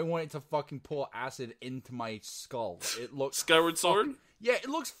 I want it to fucking pour acid into my skull. It looks Skyward Sword? Yeah, it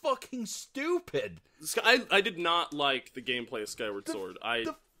looks fucking stupid. I did not like the gameplay of Skyward Sword.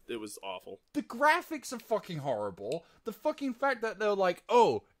 It was awful. The graphics are fucking horrible. The fucking fact that they're like,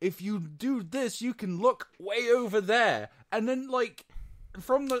 oh, if you do this, you can look way over there. And then, like,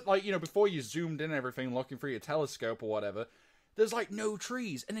 from the, like, you know, before you zoomed in and everything, looking through your telescope or whatever, there's, like, no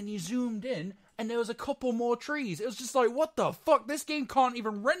trees. And then you zoomed in, and there was a couple more trees. It was just like, what the fuck? This game can't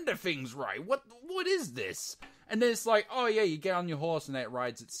even render things right. What is this? And then it's like, oh, yeah, you get on your horse and it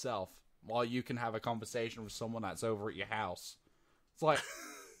rides itself. While you can have a conversation with someone that's over at your house. It's like...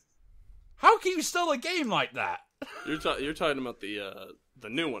 How can you sell a game like that? You're talking about the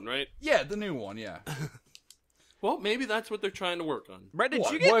new one, right? Yeah, the new one, yeah. Well, maybe that's what they're trying to work on. Brett, did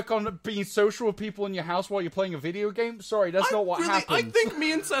What, you get work on being social with people in your house while you're playing a video game? Sorry, that's not what happens. I think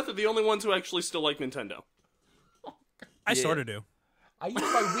me and Seth are the only ones who actually still like Nintendo. I sort of do. I use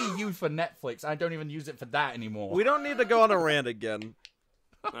my Wii U for Netflix. I don't even use it for that anymore. We don't need to go on a rant again.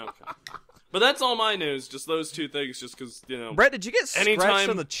 Okay. But that's all my news, just those two things, just because, you know... Brett, did you get scratched Anytime-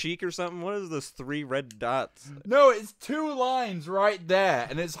 on the cheek or something? What is this 3 red dots? No, it's 2 lines right there,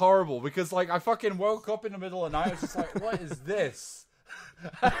 and it's horrible, because, like, I fucking woke up in the middle of the night, I was just like, what is this?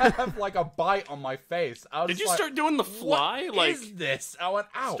 I have, like, a bite on my face. I was Did you like, start doing the fly? What Like, is this? I went,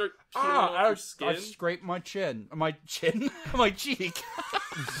 ow. Start peeling off your I skin? scraped my chin. My chin? My cheek.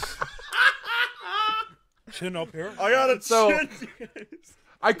 Chin up here. I got it. So-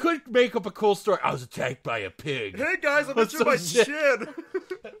 I could make up a cool story. I was attacked by a pig. Hey guys, I'm What's itching my some shit? chin.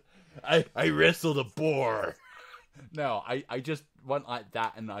 I wrestled a boar. No, I just went like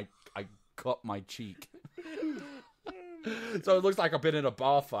that and I cut my cheek. So it looks like I've been in a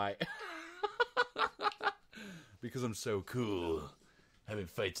bar fight. Because I'm so cool. Having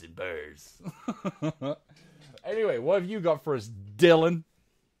fights in bars. Anyway, what have you got for us, Dylan?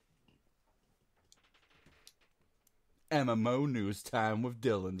 MMO news time with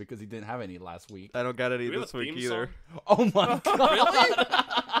Dylan because he didn't have any last week. I don't got any do we have this a week theme either. song? Oh my god.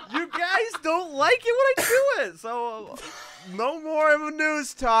 You guys don't like it when I do it, so no more of a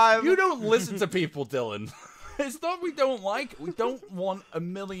news time. You don't listen to people, Dylan. It's not we don't like it. We don't want a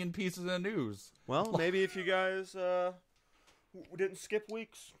million pieces of news. Well, maybe if you guys didn't skip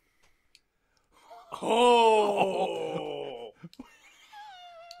weeks. Oh!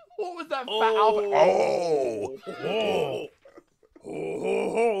 What was that fat Oh.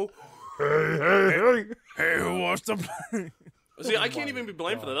 Albert? Hey, who wants to play? See, I can't even be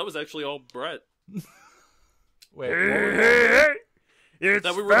blamed for that. That was actually all Brett. Wait, what was that?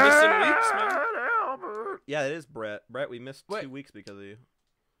 That we were missing weeks, man. Yeah, it is Brett. Brett, we missed Wait. 2 weeks because of you.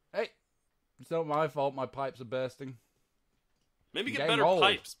 Hey, it's not my fault. My pipes are bursting. Maybe get Getting better old.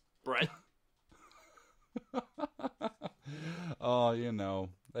 pipes, Brett. Oh, you know,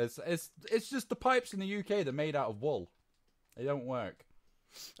 it's just the pipes in the UK. They're made out of wool. They don't work.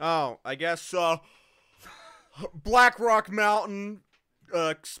 Oh, I guess Black Rock Mountain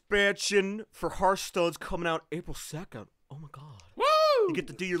expansion for Hearthstone's coming out April 2nd. Oh my god. Woo! You get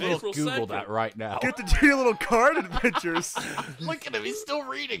to do your little April Google 2nd. that right now. get to do your little card adventures. Look at him. He's still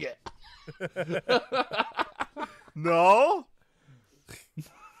reading it. No.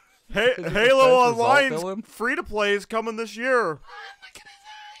 Halo First result, Online Dylan? free to play is coming this year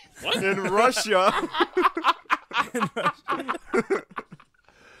What? in Russia.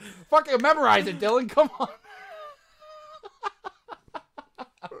 Fucking memorize it, Dylan. Come on.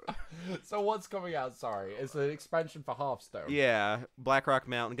 So what's coming out? Sorry, it's an expansion for Hearthstone. Yeah, Black Rock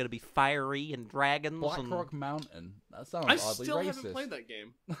Mountain gonna be fiery and dragons. Black and... Rock Mountain. That sounds I oddly still racist. haven't played that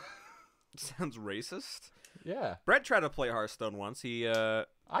game. Sounds racist. Yeah, Brett tried to play Hearthstone once. He I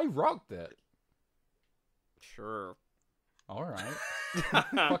rocked it. sure. All right.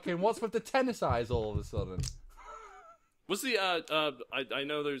 Fucking what's with the tennis eyes all of a sudden? What's the I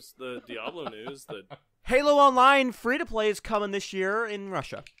know there's the Diablo news that Halo Online free to play is coming this year in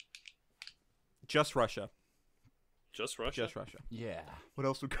Russia. Just Russia. just Russia. Just Russia. Yeah. What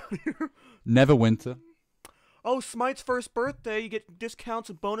else we got here? Neverwinter. Oh, Smite's first birthday. You get discounts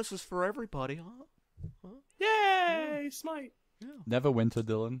and bonuses for everybody, huh? Yay, Smite. Neverwinter,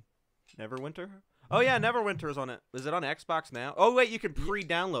 Dylan. Neverwinter? Oh, yeah, Neverwinter is on it. Is it on Xbox now? Oh, wait, you can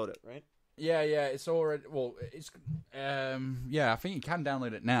pre-download it, right? Yeah, it's already. Well, it's. Yeah, I think you can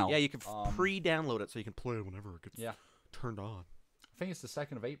download it now. Yeah, you can pre-download it so you can play it whenever it gets Yeah. turned on. I think it's the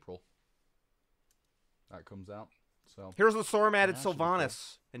 2nd of April. That comes out. So. Here's the Storm added That should be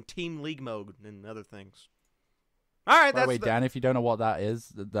Sylvanas and Team League mode and other things. All right, By that's the way, Dan, if you don't know what that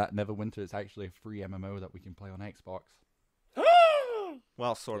is, that Neverwinter is actually a free MMO that we can play on Xbox.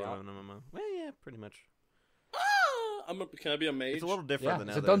 Well, sort Yeah. of an MMO. Well, yeah, pretty much. Can I be a mage? It's a little different Yeah, than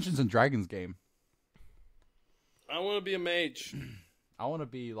it's a others. Dungeons and Dragons game. I want to be a mage. I want to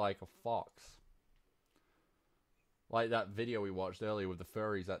be like a fox. Like that video we watched earlier with the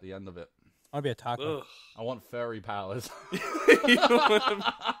furries at the end of it. I want to be a taco. Ugh. I want furry powers. You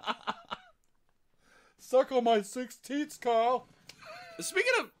wanna- Suck on my 6 teats, Carl.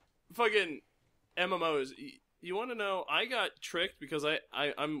 Speaking of fucking MMOs, you want to know? I got tricked because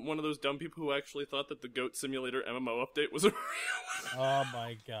I'm one of those dumb people who actually thought that the Goat Simulator MMO update was a real one. Oh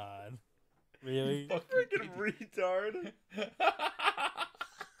my god. Really? Freaking retard.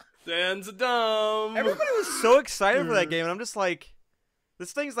 Dan's a dumb. Everybody was so excited for that game, and I'm just like,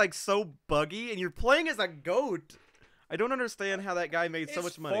 this thing's like so buggy, and you're playing as a goat. I don't understand how that guy made so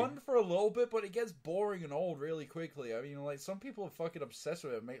much money. It's fun for a little bit, but it gets boring and old really quickly. I mean, like, some people are fucking obsessed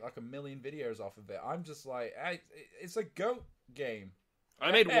with it and make like a million videos off of it. I'm just like, it's a goat game.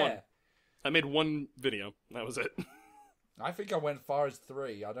 I made Yeah. one. I made one video. That was it. I think I went far as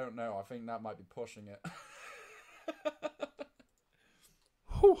 3. I don't know. I think that might be pushing it.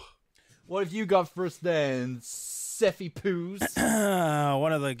 What have you got for us then, Seffy Poos?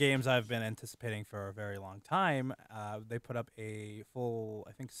 One of the games I've been anticipating for a very long time. They put up a full,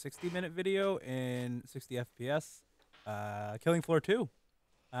 I think, 60-minute video in 60 FPS. Killing Floor 2.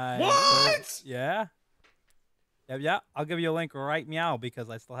 What? So, yeah. Yeah. I'll give you a link right meow because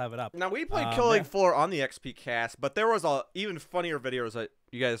I still have it up. Now, we played Killing yeah. Floor on the XP cast, but there was even funnier videos that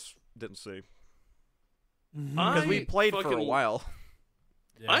you guys didn't see. Because we played for a while.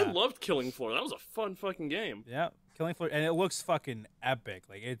 Yeah. I loved Killing Floor. That was a fun fucking game. Yeah, Killing Floor, and it looks fucking epic.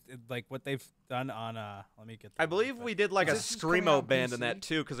 Like it like what they've done on. Let me get. I believe we did like a Is this just coming out screamo on band in PC? that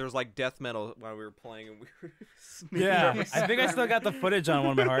too, because there was like death metal while we were playing, and we were. Yeah, I think I still got the footage on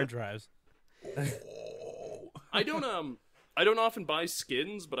one of my hard drives. I don't often buy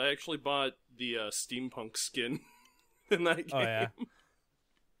skins, but I actually bought the steampunk skin in that game. Oh yeah.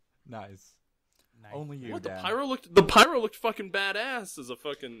 Nice. Nice. Only you, What, Dan. the pyro looked fucking badass as a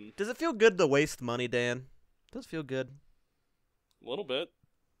fucking Does it feel good to waste money, Dan? Does it feel good? little bit.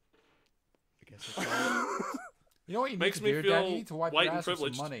 I guess it's You know what you Makes need to me do, Dan? feel You need to wipe white your and ass with some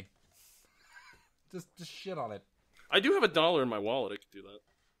privileged. money. Just shit on it. I do have $1 in my wallet. I could do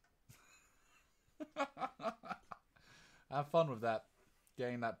that. Have fun with that.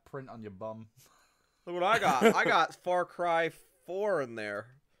 Getting that print on your bum. Look what I got. I got Far Cry 4 in there.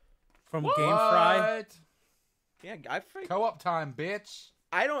 From GameFry. What? Yeah, Co-op time, bitch.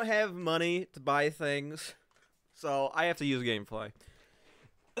 I don't have money to buy things, so I have to use GameFly.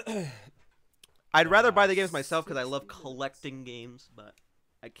 I'd rather buy the games myself because I love collecting games, but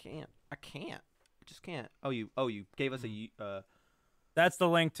I can't. I just can't. Oh, you gave us a. That's the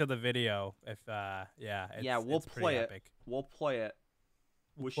link to the video. If yeah, it's, Yeah, we'll it's pretty play it. epic. We'll play it.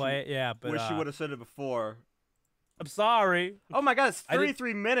 We'll play it, yeah. But wish you would have said it before. I'm sorry. Oh my god, it's I did-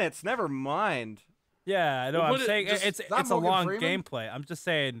 33 minutes. Never mind. Yeah, I know. We'll I'm put it- saying just- it's that a Morgan long Freeman? gameplay. I'm just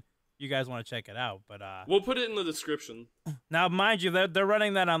saying you guys want to check it out. But We'll put it in the description. now, mind you, they're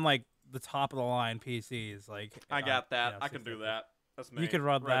running that on like the top of the line PCs. Like I got that. you know, I can do 650. that. That's me. You could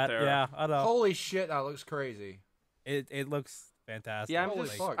run right that. there. Yeah, I know. Holy shit, that looks crazy. It looks fantastic. Yeah, I'm Holy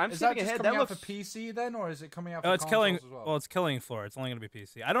just- fuck. I'm is skipping that just ahead. coming That out for looks- PC then, or is it coming out for Oh, it's killing. consoles as well? Well, it's killing floor. It's only gonna be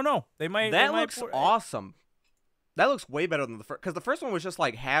PC. I don't know. They might. That they might looks port- awesome. That looks way better than the first. Because the first one was just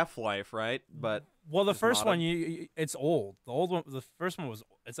like Half-Life, right? But Well, the It's first one, modded. it's old. The old one, the first one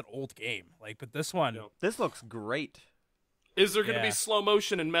it's an old game. Like, but this one, Yeah. this looks great. Is there going to Yeah. be slow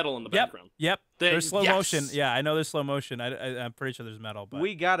motion and metal in the yep, background? yep. Then There's slow yes. motion. Yeah, I know there's slow motion. I'm pretty sure there's metal. But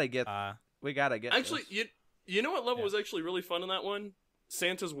We gotta get. uh, We gotta get. Actually, this. you know what level Yeah. was actually really fun in that one?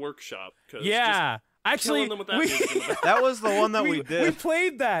 Santa's workshop. 'Cause yeah. Actually, killing them with that we, music in the back. that was the one that we we did.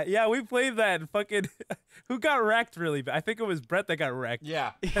 played that. Yeah, we played that. And fucking, who got wrecked really bad? I think it was Brett that got wrecked.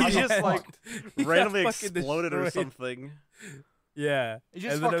 Yeah. He I got just like fucked. He got randomly fucking exploded or destroyed. something. Yeah. He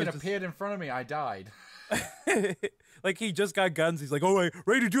just And then it fucking was appeared in front of me. I died. like he just got guns. He's like, "Oh wait,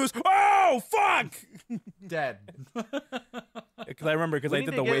 ready to do this? Oh fuck!" Dead. Because I remember because I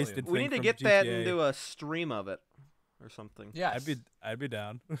did the wasted We thing need to from get that GTA. and do a stream of it or something. Yes. I'd be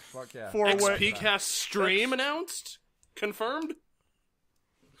down. Fuck yeah. For what? XP cast stream announced? Confirmed?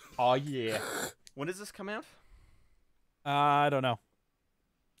 Oh yeah. When does this come out? I don't know.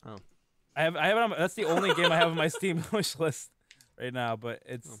 Oh. I have it on. That's the only game I have on my Steam wish list right now, but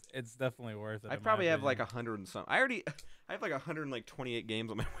it's definitely worth it. I in my probably have like opinion. 100 and some. I have like 128 games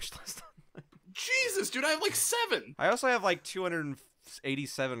on my wish list. Jesus, dude, I have like 7. I also have like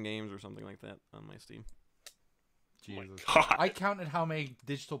 287 games or something like that on my Steam. Jesus. God. I counted how many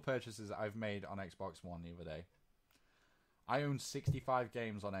digital purchases I've made on Xbox One the other day. I own 65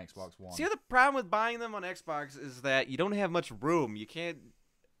 games on Xbox One. See, the problem with buying them on Xbox is that you don't have much room. You can't.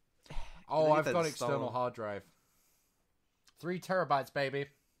 Oh, get I've that got installed. external hard drive. 3 terabytes, baby.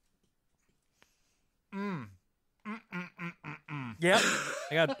 Yep.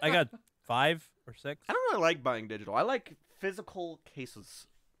 I got 5 or 6. I don't really like buying digital. I like physical cases.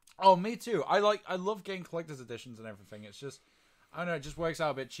 Oh, me too. I love getting collector's editions and everything. It's just, I don't know, it just works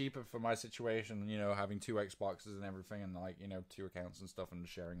out a bit cheaper for my situation, you know, having 2 Xboxes and everything, and like, you know, 2 accounts and stuff, and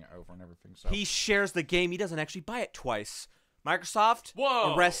sharing it over and everything. So He shares the game. He doesn't actually buy it twice. Microsoft,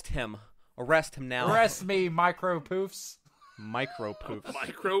 Whoa. arrest him. Arrest him now. arrest me, micro poofs. Micro poof.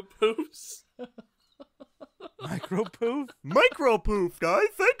 Micro poofs? Micro poof. Micro poof, guys.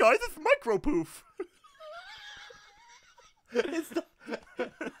 Hey, guys, it's micro poof. That is it.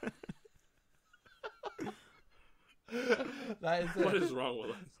 What is wrong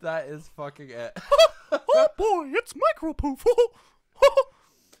with us? That is fucking it. Oh boy, it's micro poof.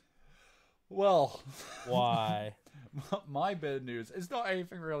 Well, Why? my bit of news, it's not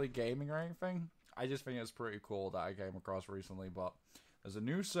anything really gaming or anything. I just think it's pretty cool that I came across recently, but there's a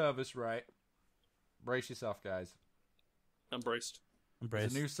new service, right? Brace yourself, guys. Embraced. Embrace.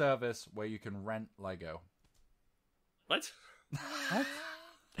 There's a new service where you can rent Lego. What?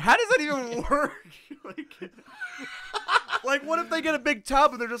 How does that even work? like, what if they get a big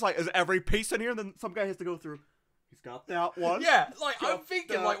tub and they're just like, is every piece in here? And then some guy has to go through. He's got that one. Yeah, like I'm Got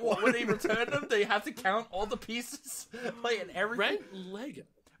thinking, that like, what one. when they return them, they have to count all the pieces, like, and everything. Rent Lego.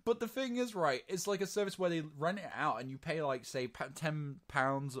 But the thing is, right, it's like a service where they rent it out, and you pay like, say,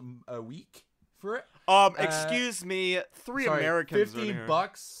 £10 a week for it. Excuse me, 3 Sorry, Americans. are in 15 here.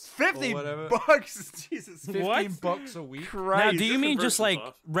 bucks, 50 or whatever. bucks. Jesus 15 What? bucks a week. Christ. Now, do you mean just like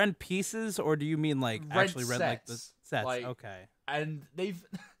conversions off. rent pieces, or do you mean like actually rent like the sets. sets? Like, Okay. And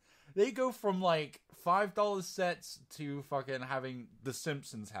they go from like $5 sets to fucking having the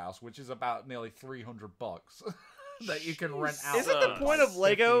Simpsons house, which is about nearly $300 that you can rent out. Isn't the Uh, point of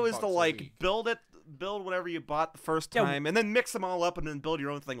Lego 15 is to bucks a like week. build whatever you bought the first Yeah. time, and then mix them all up and then build your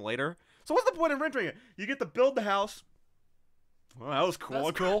own thing later? So what's the point of renting it? You get to build the house. Well, that was cool.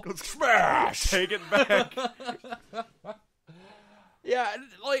 That's cool. Let's smash. Take it back. Yeah,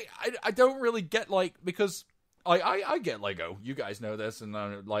 like I don't really get like because I get Lego. You guys know this, and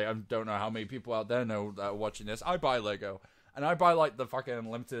like I don't know how many people out there know that are watching this. I buy Lego, and I buy like the fucking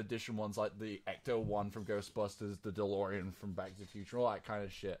limited edition ones, like the Ecto one from Ghostbusters, the DeLorean from Back to the Future, all that kind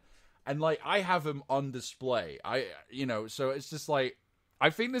of shit. And like I have them on display. So it's just like I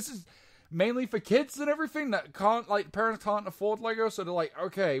think this is mainly for kids and everything that can't, like, parents can't afford Lego, so they're like,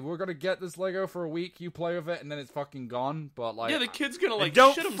 okay, we're gonna get this Lego for a week, you play with it, and then it's fucking gone. But like, Yeah, the kid's gonna like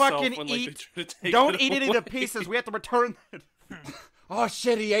don't shit himself fucking when like eat- they try to take Don't it eat any of the away. pieces. We have to return it. oh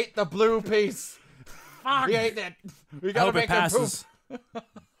shit, he ate the blue piece. Fuck, he ate that. We I gotta hope it make him poop. passes.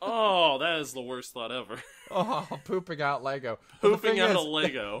 Oh, that is the worst thought ever. Oh, pooping out Lego. But the Pooping thing out is, a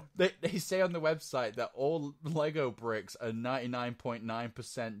Lego. They say on the website that all Lego bricks are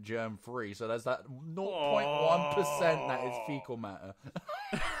 99.9% germ free. So there's that 0.1% that is fecal matter.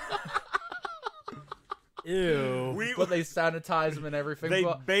 Ew. But they sanitize them and everything. They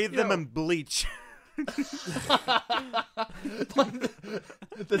but, bathe you them know, in bleach. like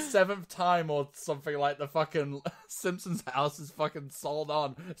the seventh time or something, like the fucking Simpsons house is fucking sold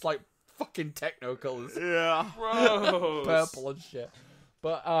on. It's like fucking techno colors. Yeah. Gross. Purple and shit.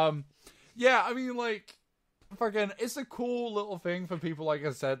 But yeah, I mean, like, fucking, it's a cool little thing for people, like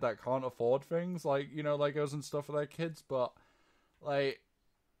I said, that can't afford things like, you know, Legos and stuff for their kids. But like,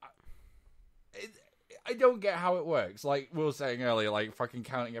 I don't get how it works. Like we were saying earlier, like fucking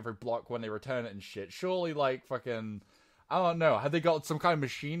counting every block when they return it and shit. Surely, like, fucking, I don't know. Have they got some kind of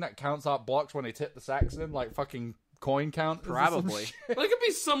machine that counts out blocks when they tip the sacks in, like fucking coin count? Probably. That could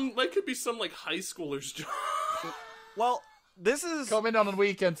be some like high schooler's job. Well, this is Come in on the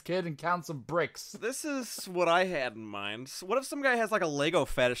weekends, kid, and count some bricks. this is what I had in mind. So what if some guy has like a Lego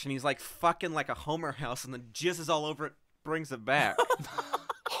fetish and he's like fucking like a Homer house and the jizz is all over it, brings it back?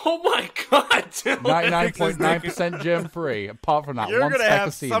 Oh my god, Dylan. 99.9% germ free. Apart from that You're one gonna speck have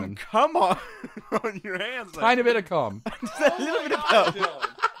of some semen. cum on your hands. Tiny bit of cum. Just a little bit of cum. Dylan.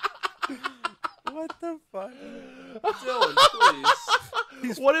 What the fuck? Dylan,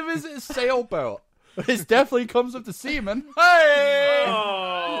 please. What if it's a sailboat? It definitely comes with the semen. Hey!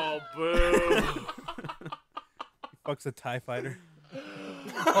 Oh, boo. Fucks a TIE fighter.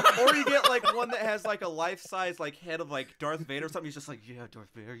 Or you get like one that has like a life-size like head of like Darth Vader or something. He's just like, yeah, Darth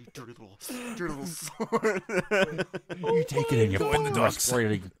Vader, you dirty little sword. You take it in your Go in the dark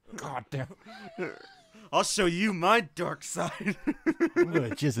side. God damn. I'll show you my dark side. I'm gonna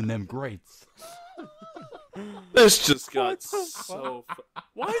jizz in them grates. This just got so...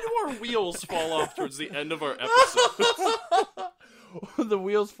 Why do our wheels fall off towards the end of our episode? The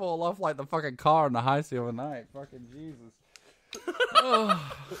wheels fall off like the fucking car in the high sea overnight. Fucking Jesus.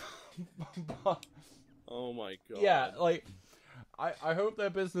 Oh my god. Yeah, like, I hope their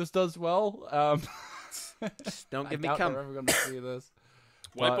business does well. Just don't I give me doubt cum. they're ever gonna see this.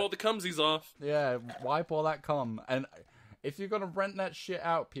 Wipe But- all the cumsies off. Yeah, wipe all that cum. And if you're gonna rent that shit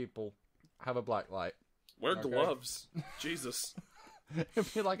out, people, have a black light. Wear Okay. gloves. Jesus.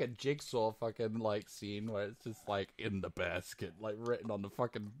 It'd be like a jigsaw fucking like scene where it's just like in the basket, like written on the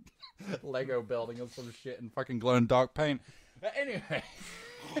fucking Lego building or some shit in fucking glow in dark paint. But anyway,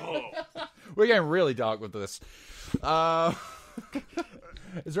 we're getting really dark with this.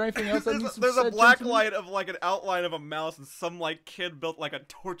 Is there anything else? There's a black light of like an outline of a mouse, and some like kid built like a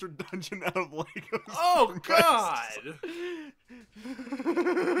torture dungeon out of Legos. Oh god!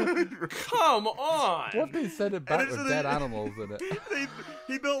 Come on! What if they said it back And it's with an- dead animals in it?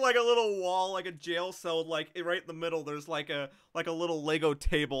 He built like a little wall, like a jail cell, like right in the middle. There's like a little Lego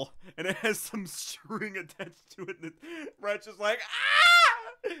table, and it has some string attached to it. And Brett's just like,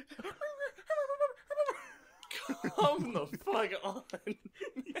 ah! Come the fuck on!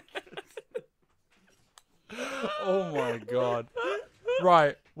 Oh my god.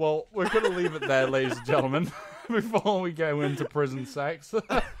 Right, well, we're gonna leave it there, ladies and gentlemen, before we go into prison sex.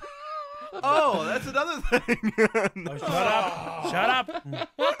 Oh, that's another thing. Oh, shut up!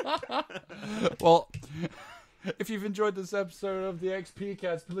 Well, if you've enjoyed this episode of the XP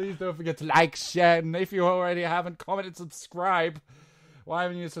Cast, please don't forget to like, share, and if you already haven't, comment and subscribe. Why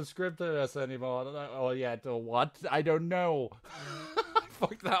haven't you subscribed to us anymore? Oh yeah, to what? I don't know.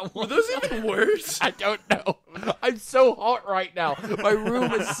 Fuck that one. Were those even words? I don't know. I'm so hot right now. My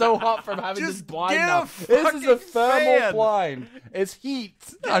room is so hot from having this Just blind get now. a This is a fucking thermal fan. blind. It's heat.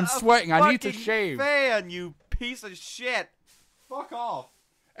 I'm sweating. I need to Fucking shave. Fan, you piece of shit. Fuck off.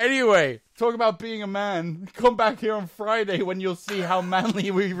 Anyway, talk about being a man. Come back here on Friday when you'll see how manly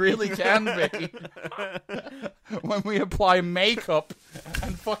we really can be. When we apply makeup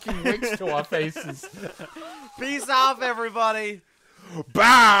and fucking wigs to our faces. Peace off, everybody.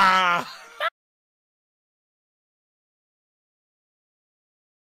 Bah!